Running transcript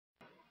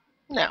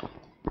Now,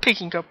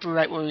 picking up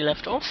right where we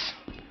left off,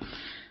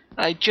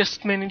 I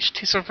just managed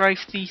to survive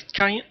the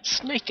giant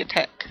snake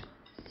attack.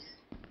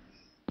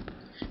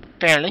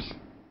 Barely.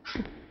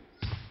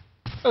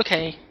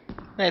 Okay,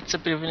 that's a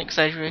bit of an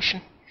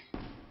exaggeration.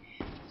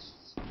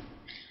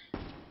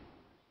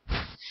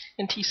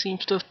 And he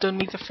seems to have done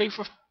me the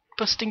favour of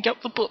busting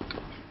out the book.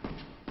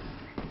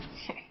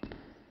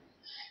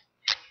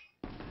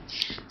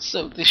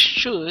 So this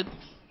should,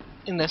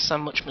 unless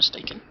I'm much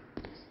mistaken,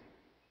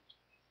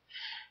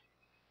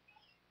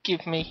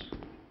 give me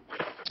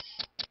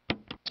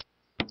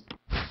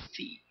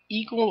the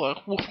eagle or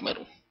wolf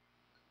medal.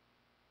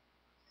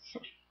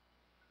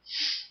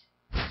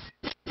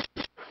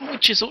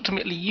 Which is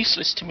ultimately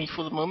useless to me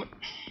for the moment.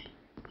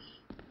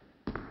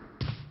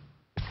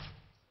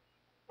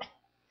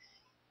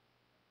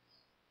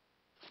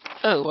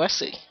 Oh, I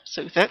see.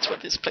 So that's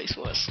what this place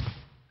was.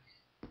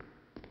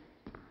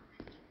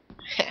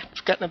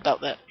 Forgotten about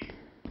that.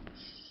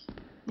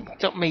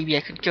 Thought maybe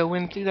I could go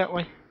in through that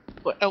way.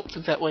 Or out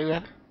through that way,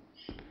 rather.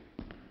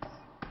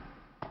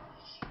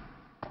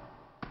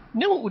 You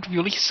know what would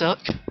really suck?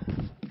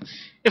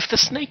 If the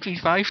snake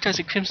revived as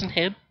a crimson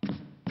head.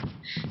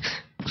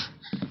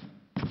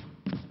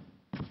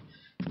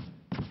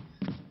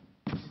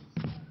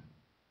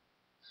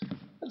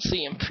 Let's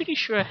see, I'm pretty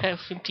sure I have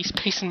empty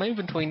space in my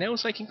inventory now,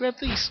 so I can grab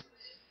these.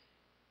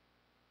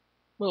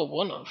 Well,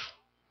 one of.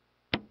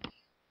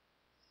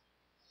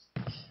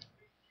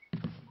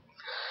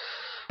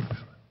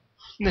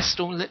 This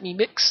don't let me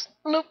mix.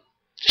 Nope.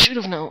 Should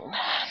have known.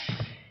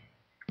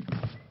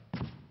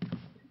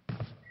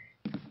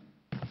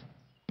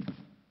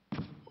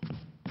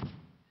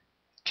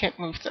 Can't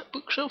move that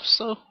bookshelf,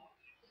 so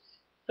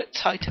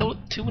let's hightail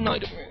it to an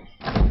item room.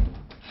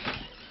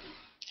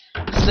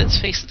 Because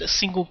let's face it, a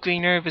single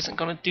green herb isn't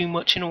going to do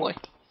much in a way.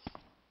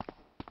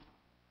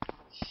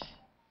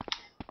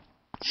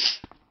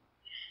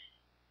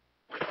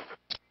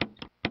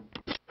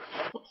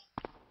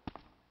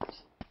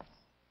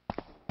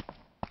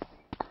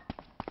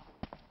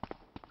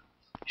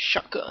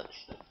 Shotgun.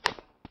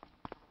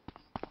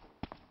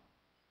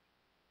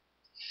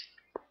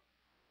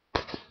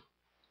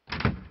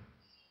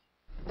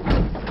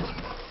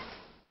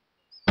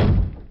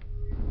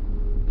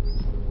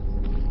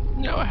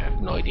 Now I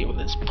have no idea what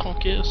this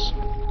punk is.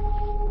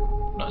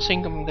 I'm not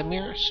seeing him in the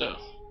mirror, so.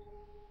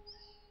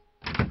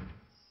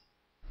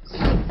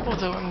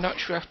 Although I'm not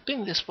sure I've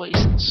been this way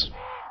since.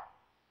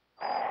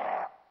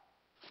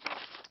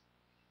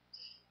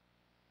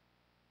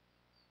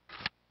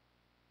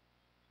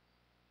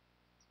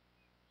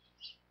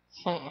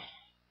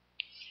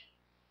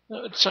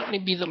 That would certainly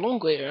be the long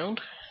way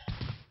around.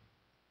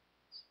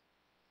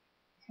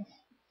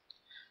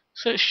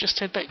 So let's just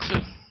head back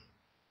through.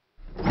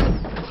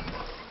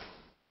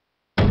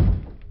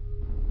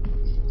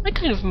 I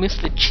kind of miss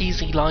the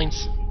cheesy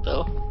lines,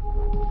 though.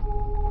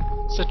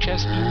 Such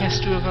as the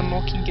master of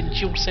unlocking and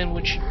jewel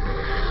sandwich.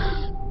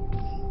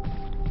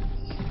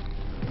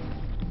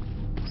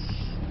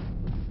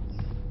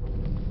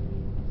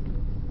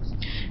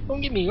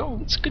 Don't get me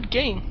wrong, it's a good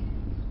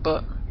game.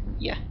 But,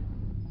 yeah.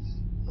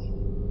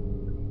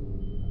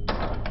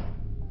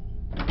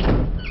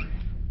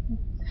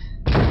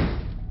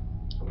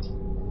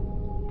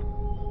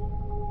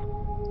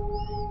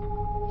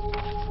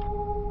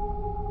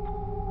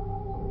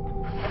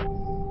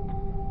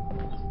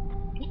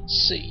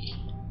 Let's see.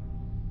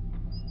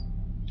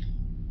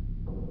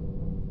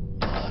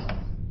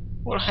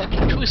 Well, I had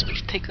no choice but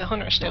to take the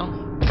hunters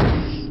down.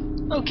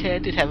 Okay, I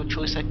did have a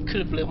choice. I could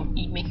have let them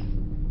eat me.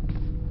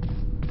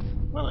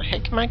 Where the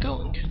heck am I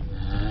going?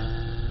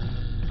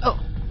 Oh.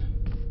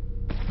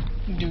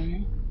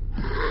 No.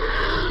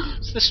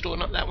 It's this door,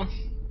 not that one.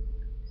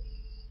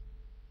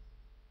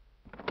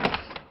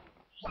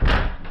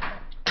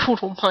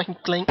 Total mind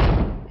blank.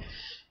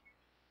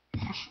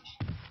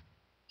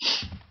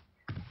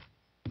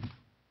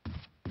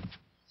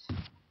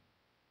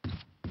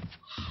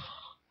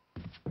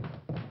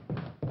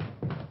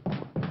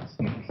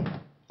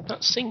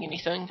 Not seeing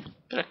anything,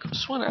 but I could have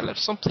sworn I left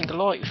something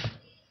alive.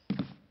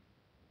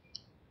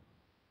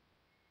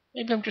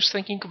 Maybe I'm just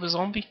thinking of a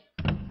zombie.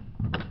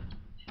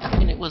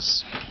 And it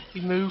was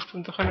removed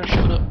when the hunter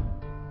showed up.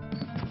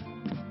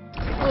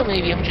 Or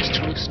maybe I'm just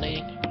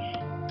hallucinating.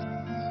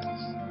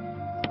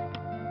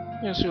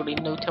 There's really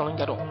no telling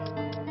at all.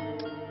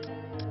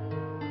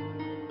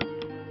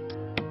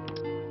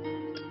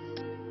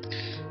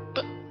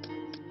 But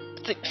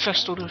the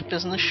first order of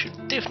business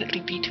should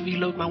definitely be to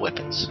reload my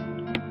weapons.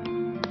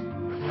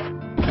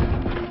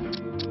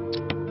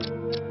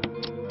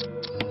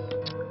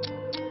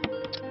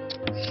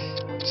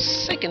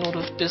 Second order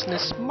of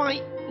business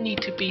might need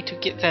to be to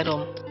get that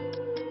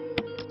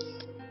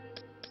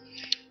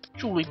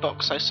jewelry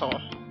box I saw.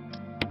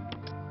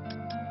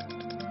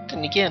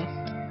 Then again,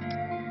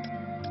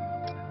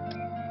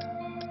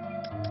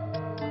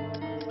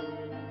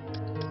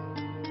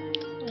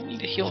 I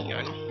need a healing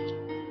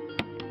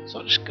item, so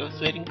I'll just go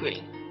with red and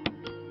green.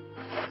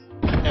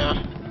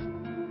 Now,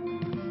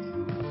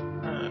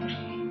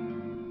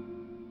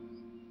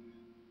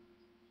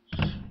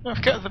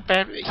 I've got the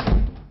battery.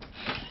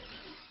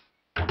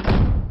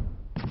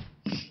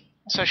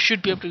 So I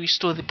should be able to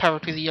restore the power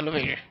to the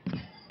elevator.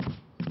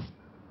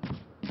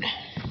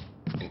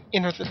 And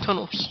enter the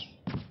tunnels.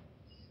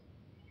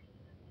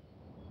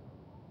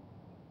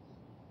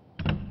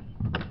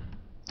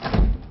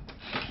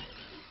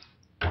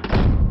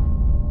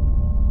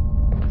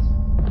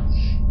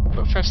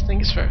 But first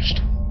things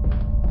first.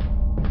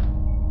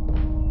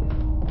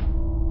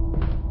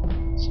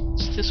 So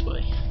it's this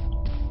way.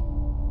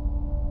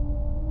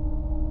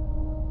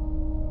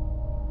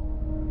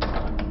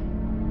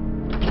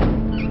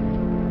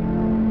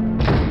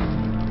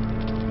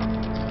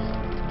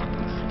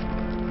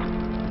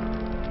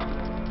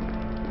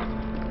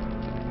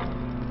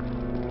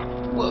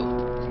 Whoa,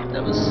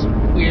 that was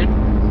weird.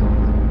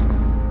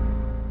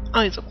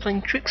 Eyes are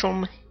playing tricks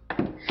on me.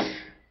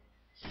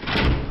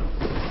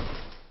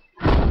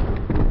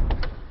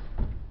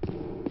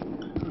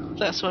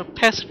 That's our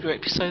passage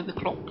right beside the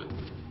clock,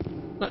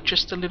 not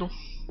just a little.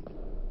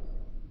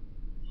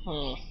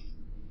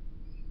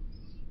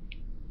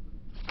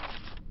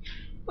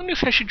 Wonder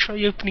if I should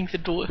try opening the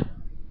door.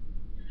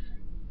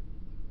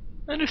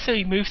 Wonder if they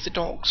remove the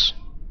dogs.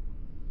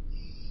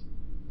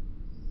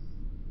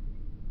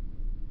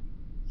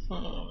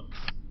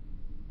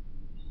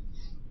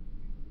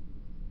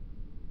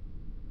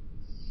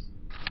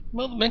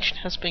 Well, the mansion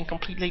has been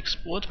completely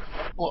explored,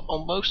 or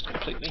almost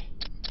completely.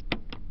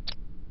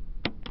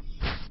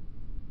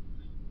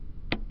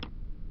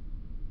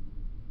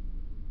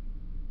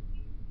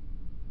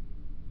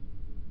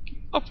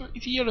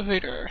 Operate the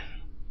elevator.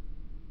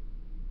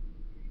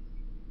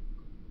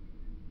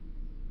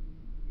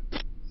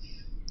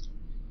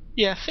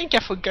 Yeah, I think I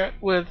forgot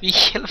where the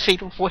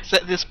elevator was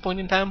at this point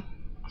in time.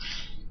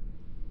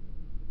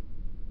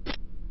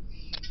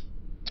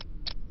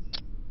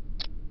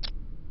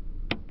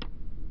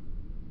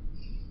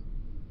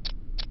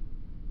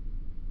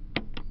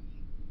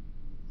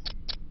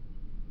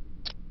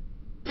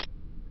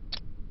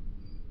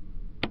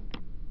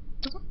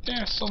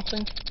 There's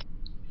something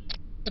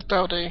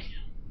about a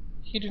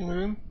hidden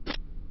room.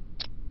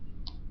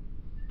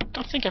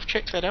 Don't think I've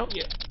checked that out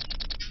yet.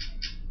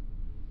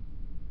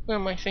 Where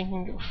am I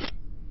thinking of?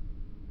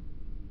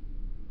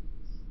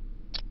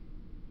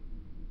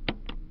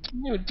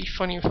 It would be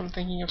funny if I'm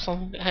thinking of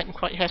something that hadn't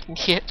quite happened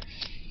yet.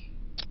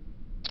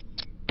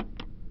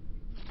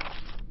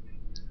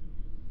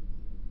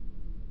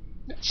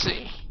 Let's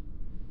see.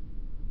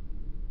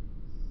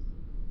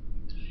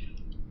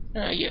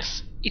 Ah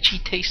yes, itchy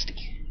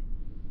tasty.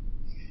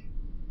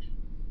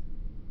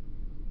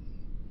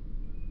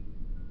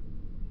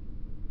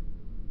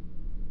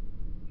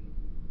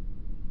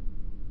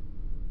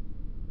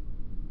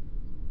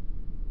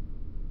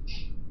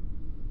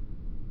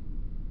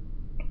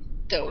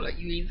 I'll let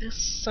you read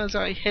this as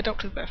I head up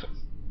to the bathroom.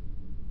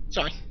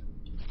 Sorry.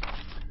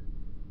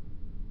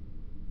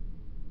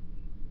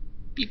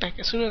 Be back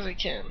as soon as I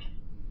can.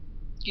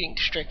 Getting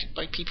distracted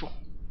by people.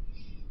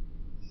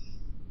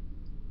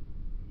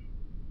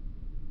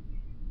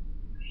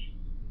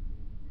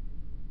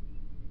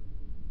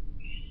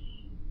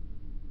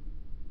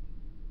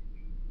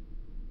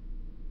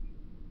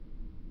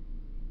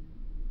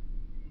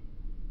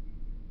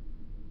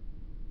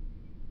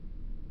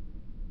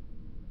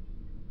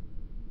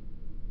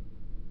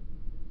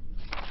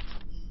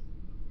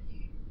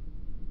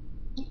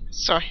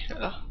 Sorry.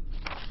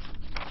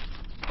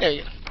 There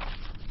you go.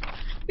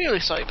 Really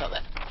sorry about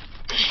that.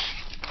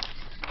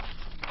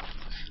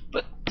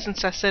 But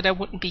since I said I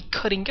wouldn't be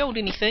cutting out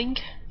anything,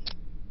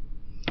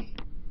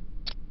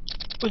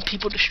 when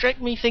people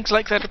distract me, things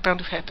like that are bound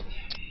to happen.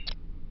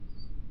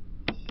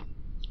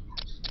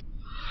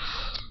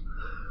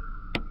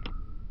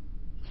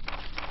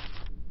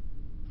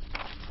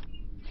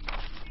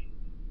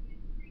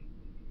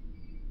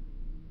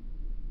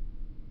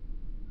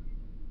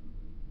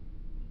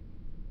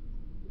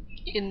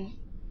 In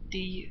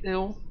the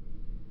S.T.A.R.?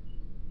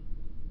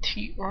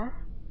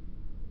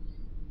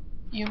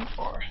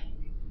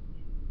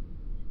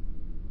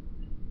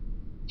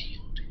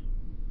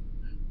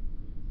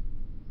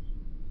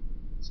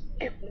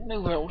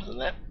 No older than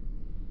that.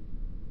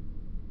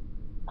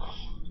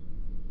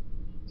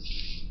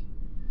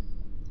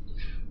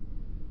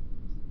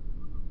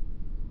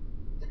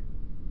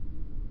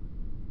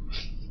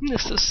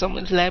 This is some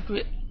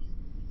elaborate.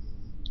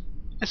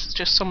 This is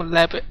just some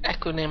elaborate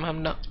acronym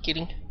I'm not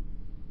getting.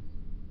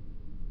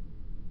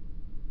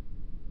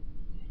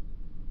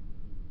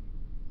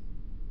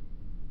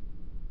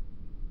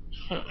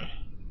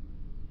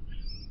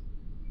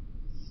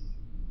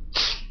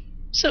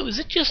 So is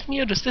it just me,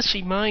 or does this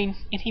remind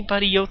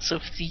anybody else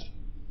of the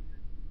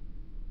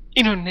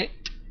internet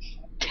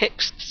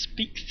text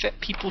speak that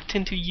people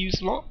tend to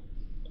use a lot?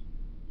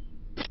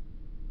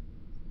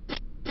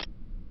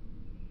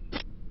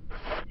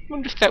 I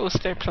wonder if that was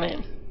their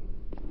plan.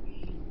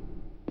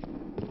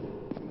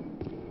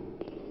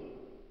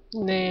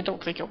 Nah, I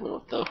don't think I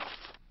will though.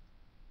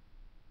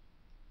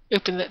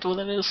 Open that door,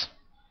 that is.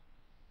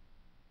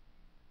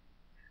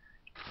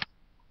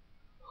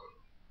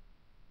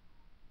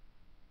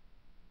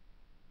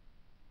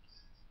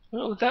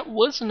 Well, that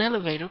was an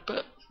elevator,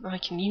 but I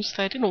can use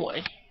that in a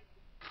way.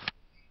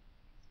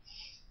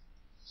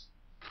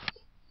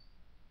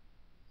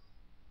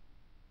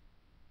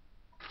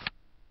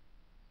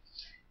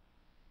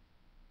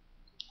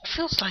 It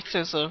feels like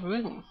there's a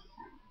room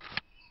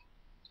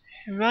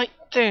right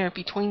there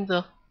between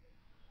the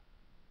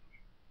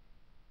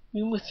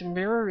room with the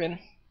mirror and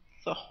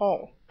the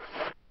hall.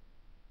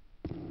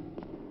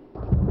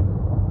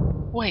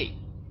 Wait.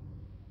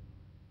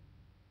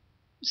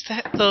 Is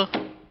that the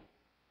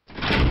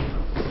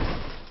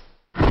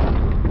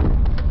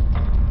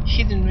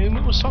hidden room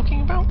it was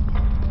talking about?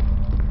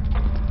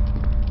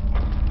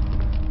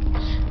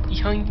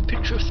 Behind the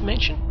picture of the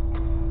mansion?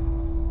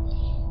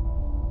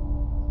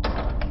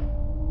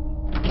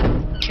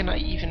 Can I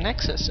even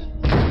access it?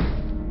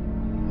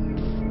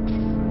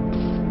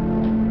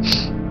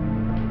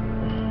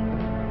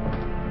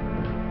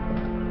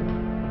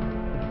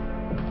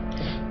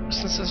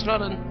 Since there's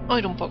not an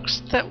item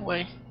box that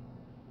way.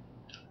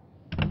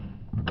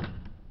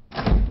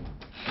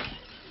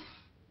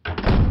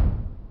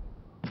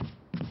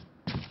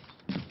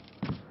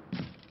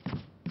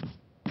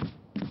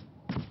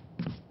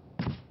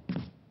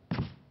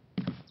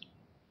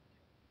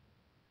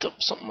 Dump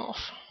something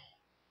off.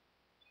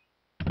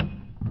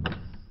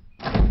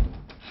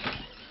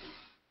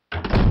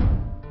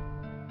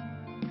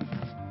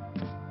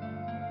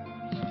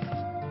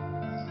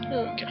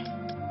 Okay.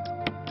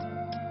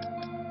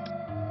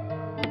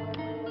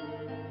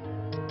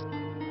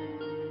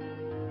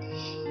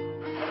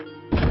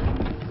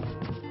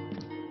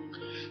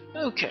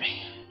 Okay.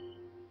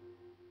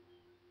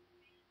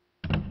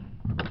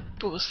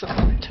 But was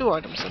there 2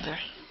 items in there?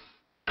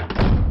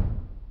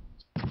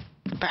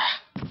 Bah.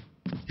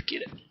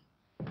 Forget it.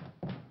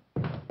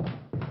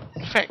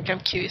 In fact, I'm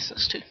curious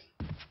as to.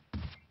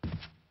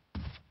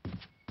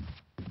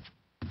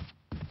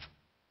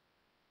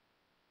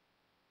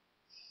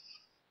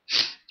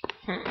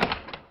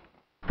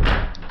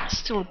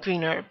 Still a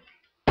green herb.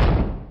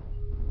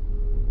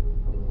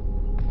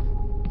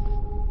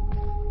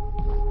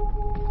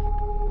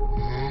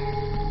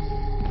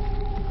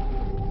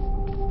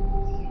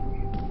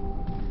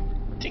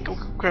 Think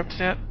I'll grab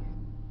that.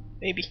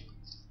 Maybe.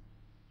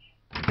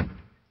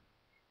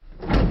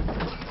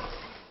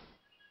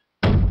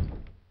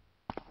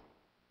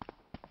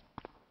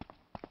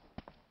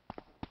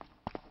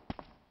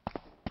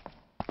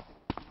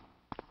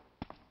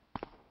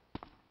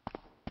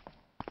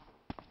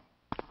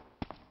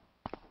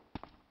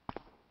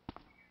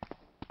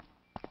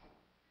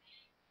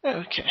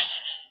 Okay.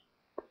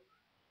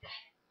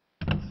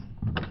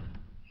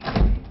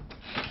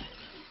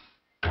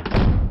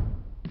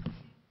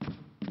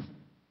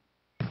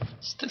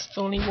 Is this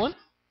the only one?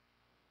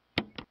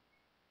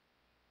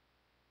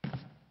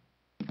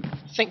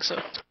 I think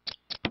so.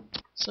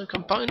 So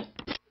combine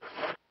it.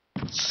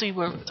 Let's see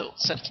where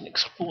else I can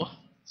explore.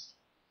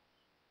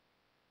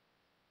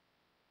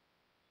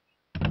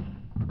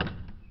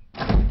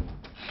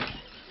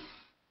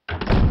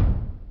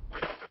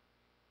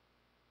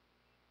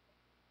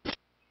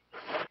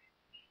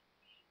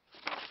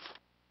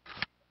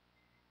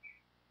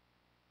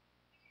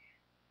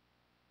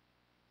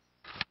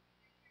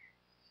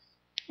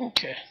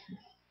 Okay.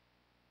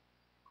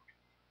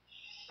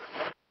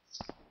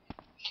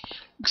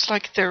 Looks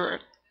like there are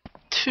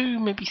 2,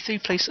 maybe 3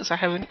 places I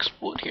haven't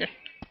explored here.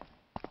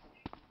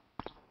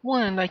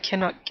 One I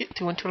cannot get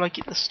to until I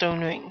get the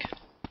stone ring.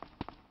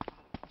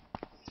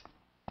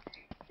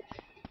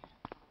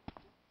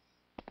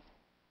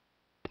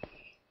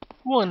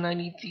 One I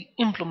need the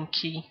emblem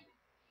key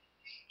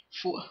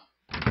for.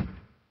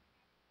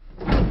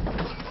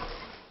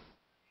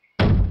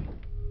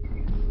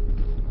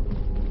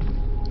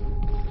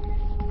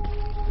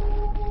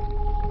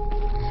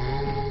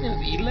 And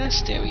the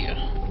last area.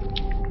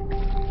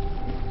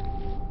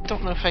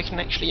 Don't know if I can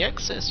actually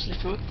access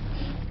it,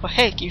 or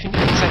heck, even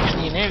if it's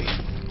actually an area.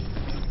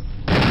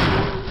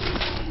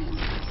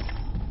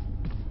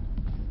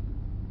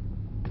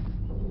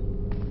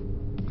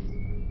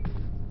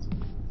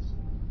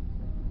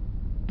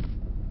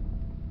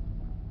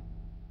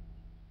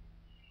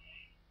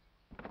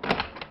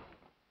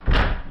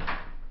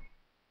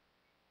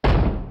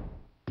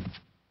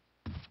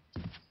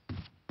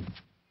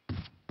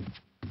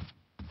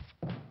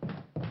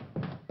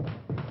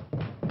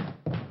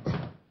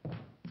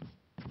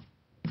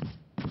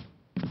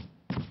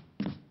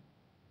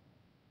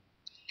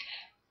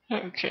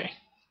 Okay.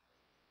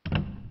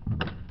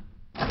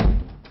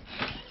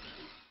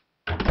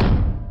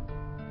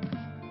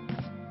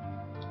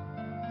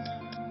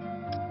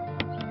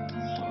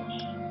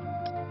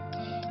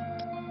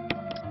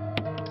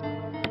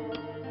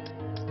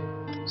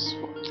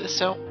 Swap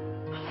this out.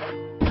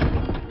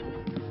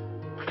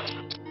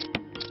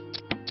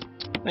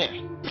 There,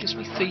 gives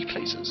me 3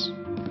 places.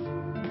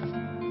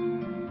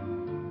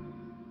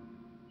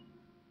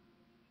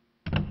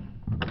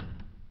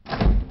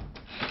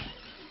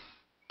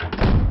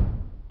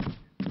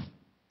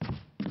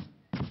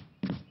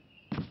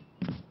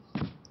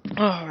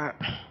 Alright.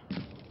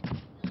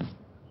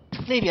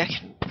 Maybe I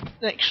can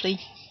actually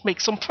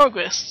make some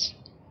progress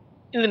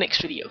in the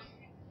next video.